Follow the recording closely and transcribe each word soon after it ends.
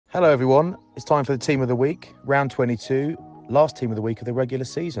Hello everyone, it's time for the Team of the Week, round 22, last Team of the Week of the regular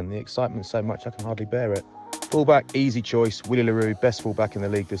season. The excitement's so much I can hardly bear it. Fullback, easy choice, Willie le Roux, best fullback in the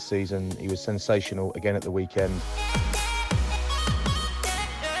league this season. He was sensational again at the weekend.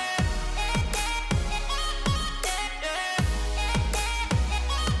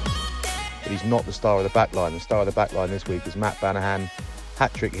 But he's not the star of the backline. The star of the backline this week is Matt Banahan,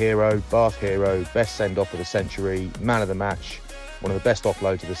 hat-trick hero, Bath hero, best send-off of the century, man of the match, one of the best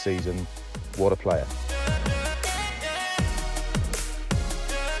offloads of the season. What a player.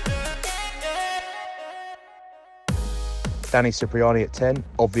 Danny Cipriani at 10,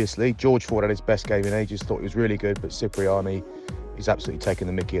 obviously. George Ford had his best game in ages, thought he was really good, but Cipriani, he's absolutely taking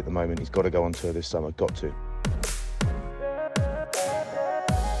the mickey at the moment. He's got to go on tour this summer, got to.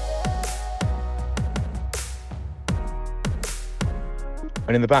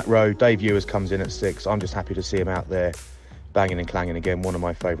 And in the back row, Dave Ewers comes in at 6. I'm just happy to see him out there banging and clanging again, one of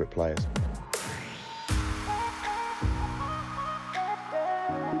my favourite players.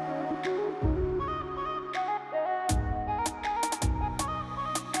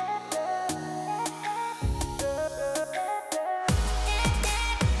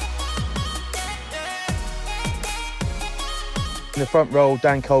 In the front row,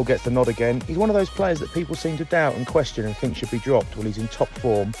 Dan Cole gets the nod again. He's one of those players that people seem to doubt and question and think should be dropped. Well, he's in top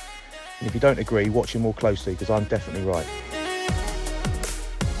form. And if you don't agree, watch him more closely, because I'm definitely right.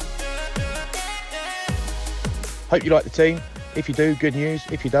 Hope you like the team. If you do, good news.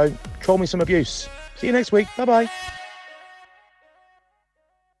 If you don't, troll me some abuse. See you next week. Bye-bye.